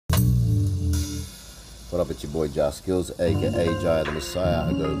What up, it's your boy Jaskillz, aka Jaya the Messiah.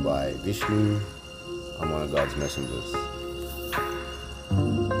 I go by Vishnu. I'm one of God's messengers.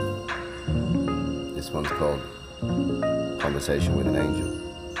 This one's called Conversation with an Angel.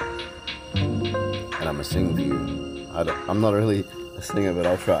 And I'm gonna sing for you. I'm not really a singer, but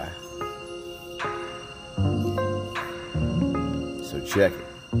I'll try. So check it.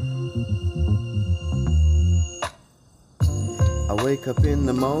 I wake up in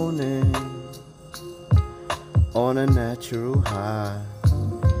the morning on a natural high.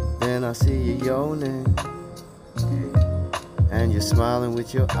 Then I see you yawning and you're smiling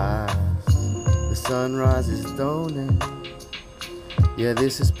with your eyes. The sunrise is dawning. Yeah,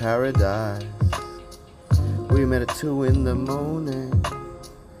 this is paradise. We met at 2 in the morning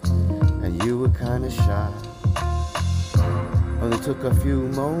and you were kinda shy. Only took a few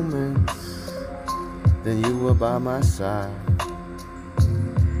moments, then you were by my side.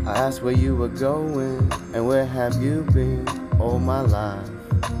 I asked where you were going and where have you been all my life.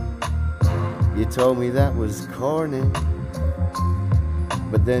 You told me that was corny,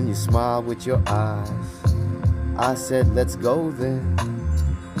 but then you smiled with your eyes. I said let's go then,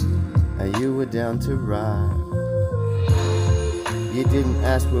 and you were down to ride. You didn't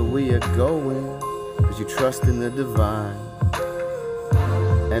ask where we are going, cause you trust in the divine.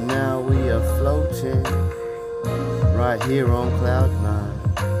 And now we are floating right here on cloud 9.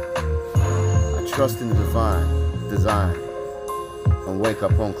 Trust in the divine design and wake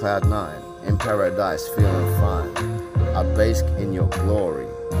up on cloud 9 in paradise feeling fine. I bask in your glory,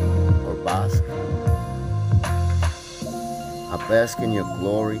 or bask. I bask in your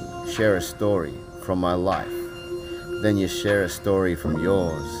glory, share a story from my life. Then you share a story from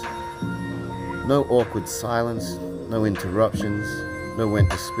yours. No awkward silence, no interruptions, know when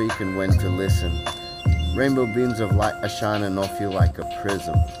to speak and when to listen. Rainbow beams of light are shining off you like a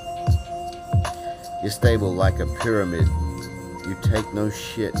prism. You're stable like a pyramid. You take no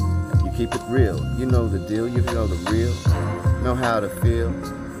shit. You keep it real. You know the deal. You know the real. Know how to feel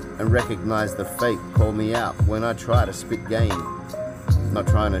and recognize the fake. Call me out when I try to spit game. Not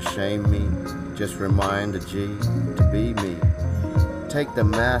trying to shame me. Just remind a G to be me. Take the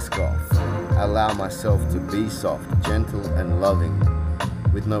mask off. Allow myself to be soft, gentle and loving.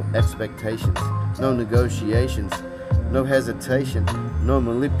 With no expectations, no negotiations, no hesitation, no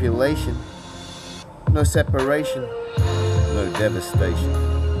manipulation. No separation, no devastation.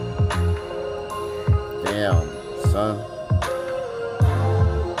 Damn, son.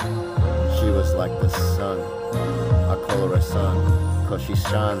 She was like the sun. I call her a sun, cause she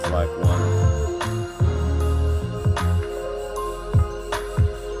shines like one.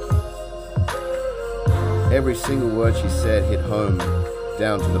 Every single word she said hit home,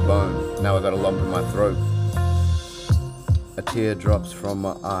 down to the bone. Now I got a lump in my throat. A tear drops from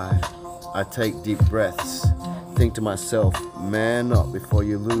my eye. I take deep breaths, think to myself, man up before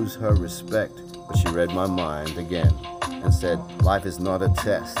you lose her respect. But she read my mind again and said, life is not a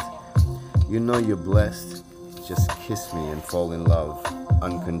test. You know you're blessed, just kiss me and fall in love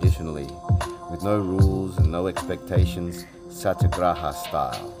unconditionally, with no rules and no expectations, satyagraha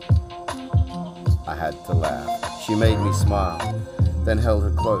style. I had to laugh. She made me smile, then held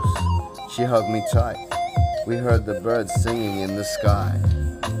her close. She hugged me tight. We heard the birds singing in the sky.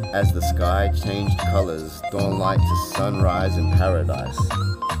 As the sky changed colors, dawn light to sunrise in paradise.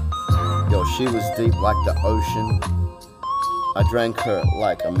 Yo, she was deep like the ocean. I drank her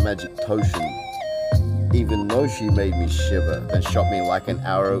like a magic potion. Even though she made me shiver, then shot me like an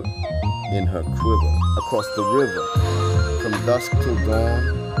arrow in her quiver. Across the river, from dusk till dawn,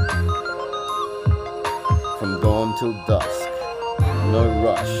 from dawn till dusk. No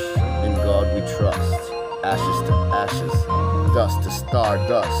rush, in God we trust. Ashes to ashes, dust to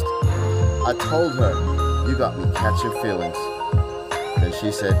stardust. I told her, you got me catching feelings. Then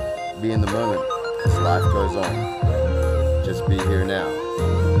she said, be in the moment, cause life goes on. Just be here now.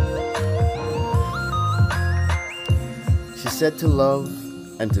 She said to love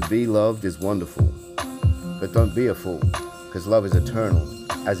and to be loved is wonderful. But don't be a fool, cause love is eternal,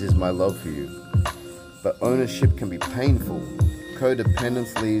 as is my love for you. But ownership can be painful.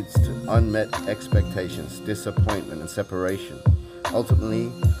 Codependence leads to unmet expectations, disappointment, and separation. Ultimately,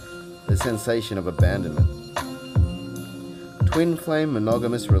 the sensation of abandonment. Twin flame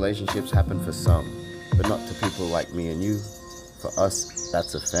monogamous relationships happen for some, but not to people like me and you. For us,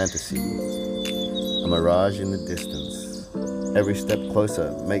 that's a fantasy. A mirage in the distance. Every step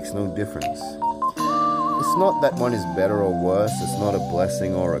closer makes no difference. It's not that one is better or worse. It's not a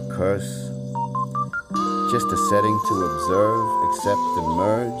blessing or a curse. Just a setting to observe, accept, and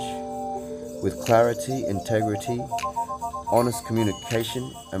merge with clarity, integrity, honest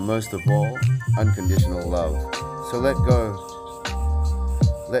communication, and most of all, unconditional love. So let go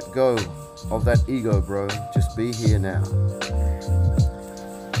of that ego, bro. Just be here now.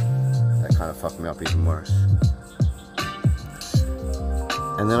 That kind of fucked me up even worse.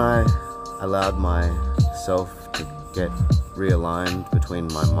 And then I allowed myself to get realigned between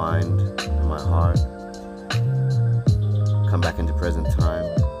my mind and my heart. Come back into present time.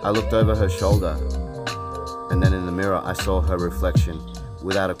 I looked over her shoulder, and then in the mirror I saw her reflection.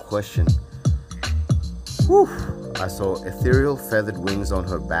 Without a question, whew, I saw ethereal feathered wings on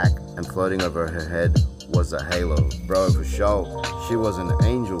her back, and floating over her head was a halo. Bro, for sure, she was an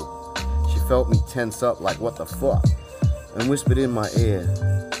angel. She felt me tense up like what the fuck, and whispered in my ear,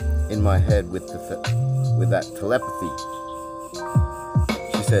 in my head with that telepathy.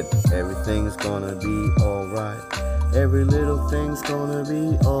 She said, everything's gonna be alright. Every little thing's gonna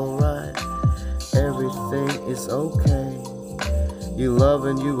be alright. Everything is okay. You love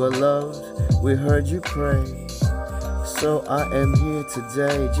and you are loved. We heard you pray. So I am here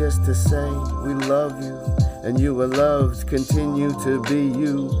today just to say we love you and you are loved. Continue to be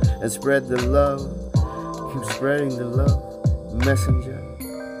you and spread the love. Keep spreading the love. Messenger.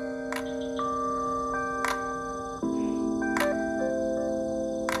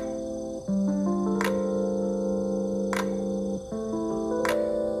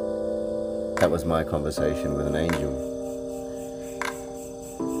 That was my conversation with an angel.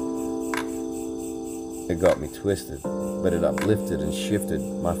 It got me twisted, but it uplifted and shifted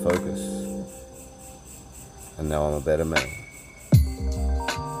my focus. And now I'm a better man.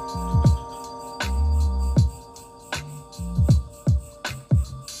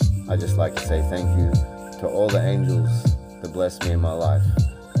 I just like to say thank you to all the angels that blessed me in my life.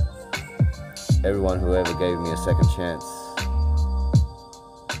 Everyone who ever gave me a second chance.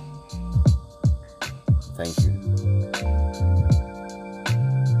 Thank you.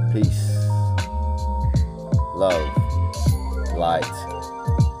 Peace, love, light,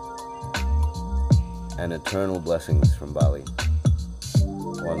 and eternal blessings from Bali.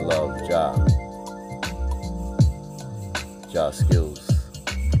 One love, Jaskillz,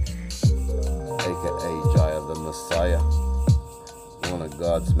 aka Jaya the Messiah, one of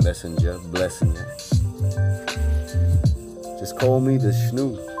God's messenger, blessing you. Just call me the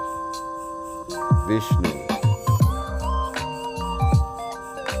Shnu. Vishnu.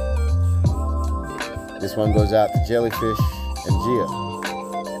 This one goes out to Jellyfish and Gia,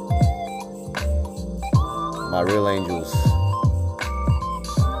 my real angels.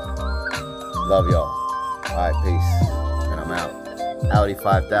 Love y'all. Alright, peace. And I'm out. Audi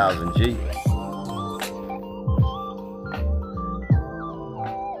 5000 G.